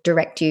sort of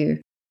direct you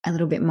a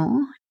little bit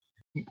more?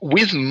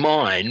 With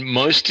mine,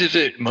 most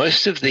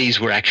of these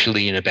were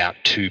actually in about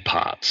 2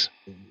 parts.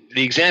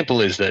 The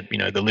example is that,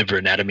 the liver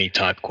anatomy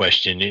type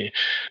question,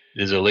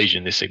 there's a lesion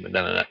in this segment,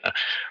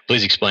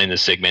 please explain the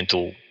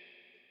segmental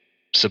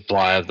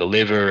supply of the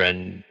liver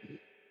and,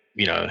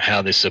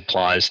 how this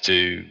applies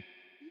to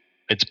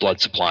its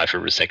blood supply for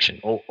resection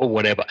or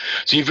whatever.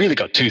 So you've really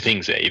got 2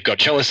 things there. You've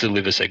got show us the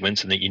liver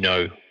segments and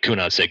that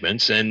Cunard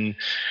segments, and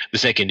the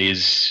second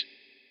is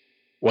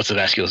what's the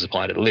vascular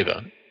supply to the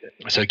liver.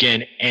 So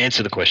again,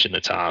 answer the question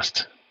that's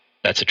asked.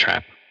 That's a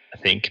trap, I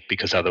think,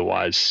 because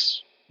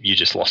otherwise you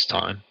just lost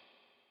time.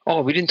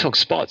 Oh, we didn't talk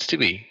spots, did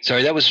we?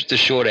 Sorry, that was the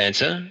short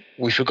answer.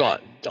 We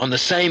forgot. On the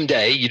same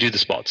day, you do the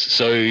spots.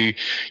 So you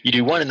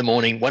do one in the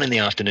morning, one in the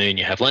afternoon,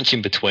 you have lunch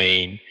in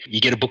between, you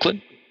get a booklet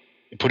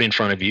put in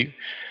front of you,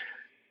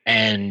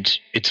 and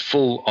it's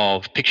full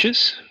of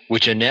pictures,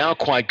 which are now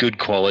quite good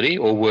quality,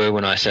 or were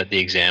when I sat the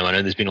exam. I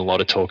know there's been a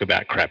lot of talk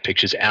about crap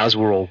pictures. Ours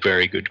were all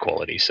very good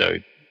quality, so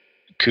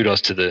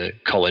kudos to the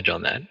college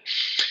on that.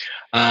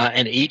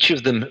 And each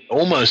of them,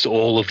 almost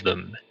all of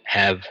them,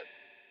 have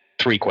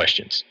 3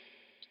 questions.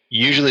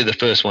 Usually the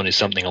first one is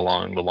something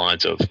along the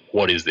lines of,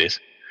 what is this?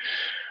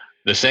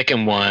 The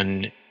second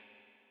one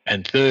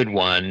and third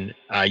one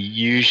are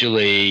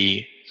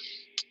usually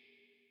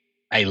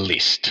a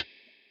list.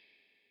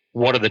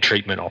 What are the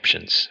treatment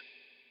options?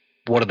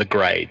 What are the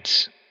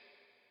grades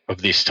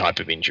of this type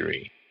of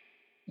injury?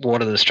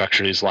 What are the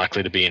structures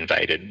likely to be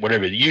invaded?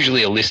 Whatever,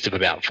 usually a list of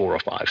about 4 or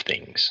 5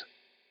 things.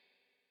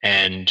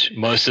 And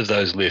most of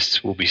those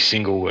lists will be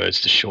single words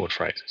to short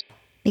phrases.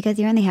 Because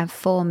you only have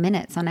 4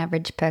 minutes on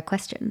average per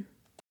question.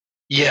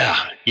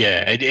 Yeah.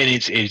 And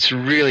it's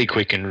really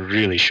quick and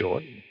really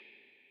short.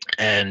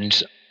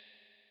 And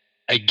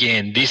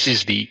again, this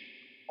is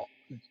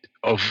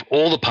of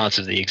all the parts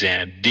of the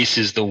exam, this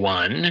is the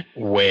one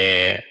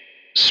where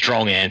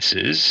strong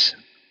answers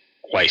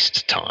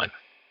waste time.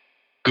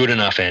 Good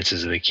enough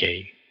answers are the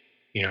key.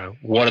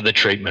 What are the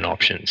treatment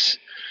options?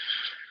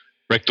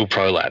 Rectal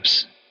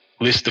prolapse.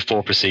 List the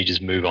 4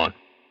 procedures, move on.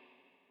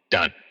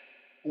 Done.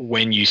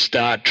 When you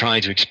start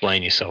trying to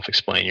explain yourself,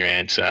 explain your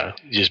answer,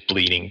 just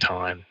bleeding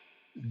time.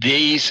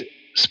 These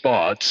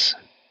spots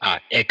are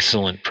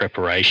excellent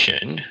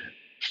preparation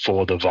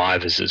for the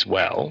vivas as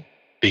well,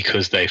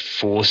 because they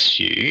force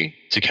you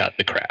to cut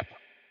the crap.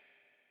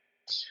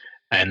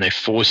 And they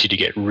force you to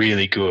get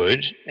really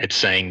good at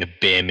saying the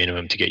bare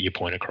minimum to get your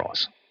point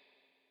across.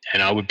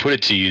 And I would put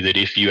it to you that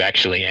if you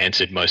actually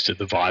answered most of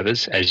the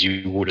vivas as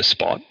you would a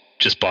spot,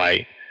 just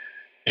by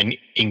an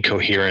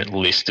incoherent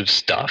list of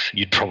stuff,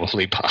 you'd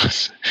probably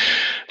pass.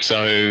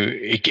 So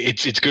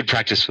it's good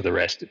practice for the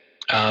rest.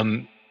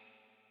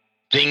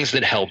 Things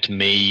that helped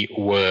me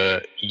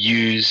were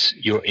use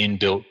your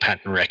inbuilt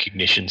pattern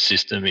recognition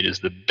system. It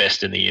is the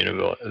best in the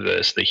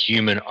universe. The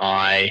human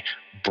eye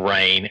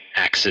brain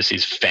axis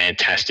is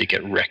fantastic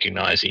at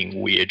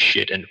recognizing weird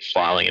shit and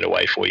filing it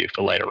away for you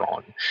for later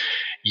on.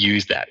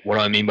 Use that. What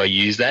do I mean by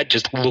use that?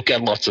 Just look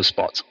at lots of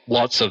spots,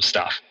 lots of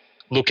stuff.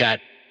 Look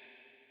at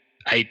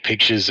 8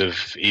 pictures of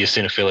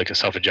eosinophilic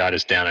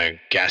esophagitis down a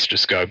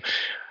gastroscope.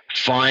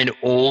 Find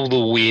all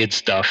the weird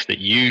stuff that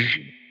you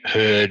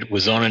heard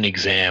was on an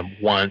exam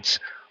once,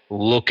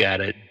 look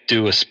at it,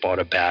 do a spot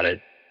about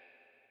it,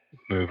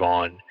 move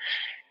on.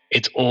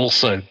 It's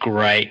also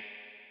great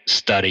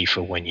study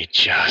for when you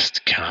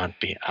just can't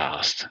be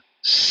asked.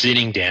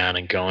 Sitting down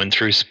and going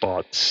through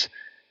spots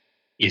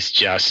is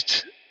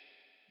just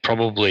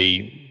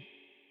probably,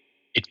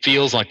 it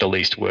feels like the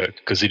least work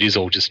because it is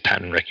all just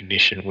pattern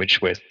recognition,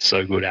 which we're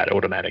so good at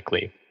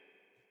automatically.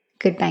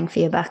 Good bang for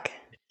your buck.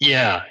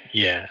 Yeah,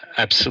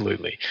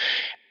 absolutely.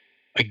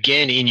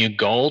 Again, in your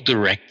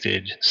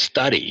goal-directed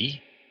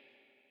study,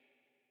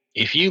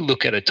 if you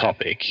look at a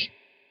topic,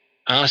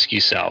 ask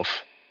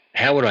yourself,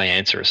 how would I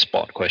answer a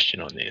spot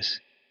question on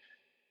this?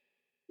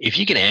 If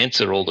you can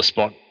answer all the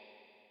spot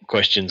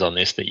questions on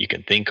this that you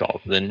can think of,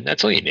 then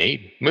that's all you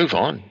need. Move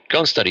on. Go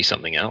and study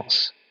something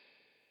else.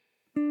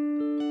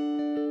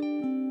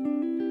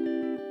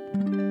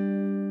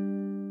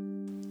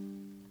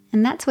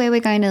 And that's where we're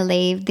going to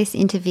leave this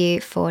interview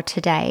for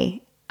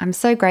today. I'm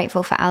so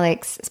grateful for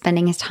Alex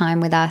spending his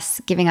time with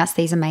us, giving us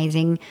these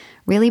amazing,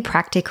 really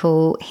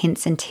practical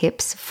hints and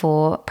tips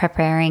for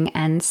preparing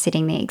and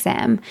sitting the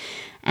exam.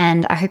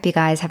 And I hope you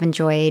guys have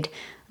enjoyed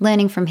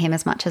learning from him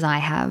as much as I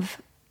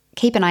have.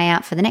 Keep an eye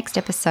out for the next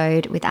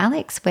episode with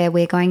Alex, where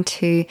we're going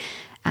to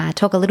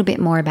talk a little bit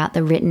more about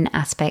the written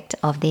aspect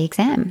of the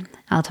exam.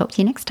 I'll talk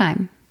to you next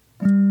time.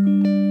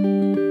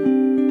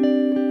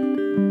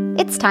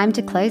 It's time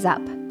to close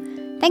up.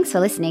 Thanks for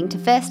listening to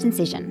First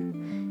Incision.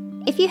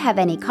 If you have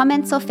any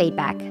comments or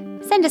feedback,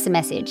 send us a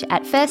message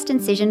at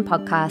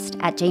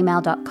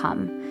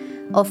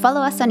firstincisionpodcast@gmail.com or follow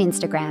us on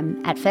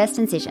Instagram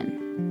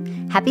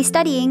 @firstincision. Happy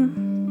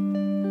studying!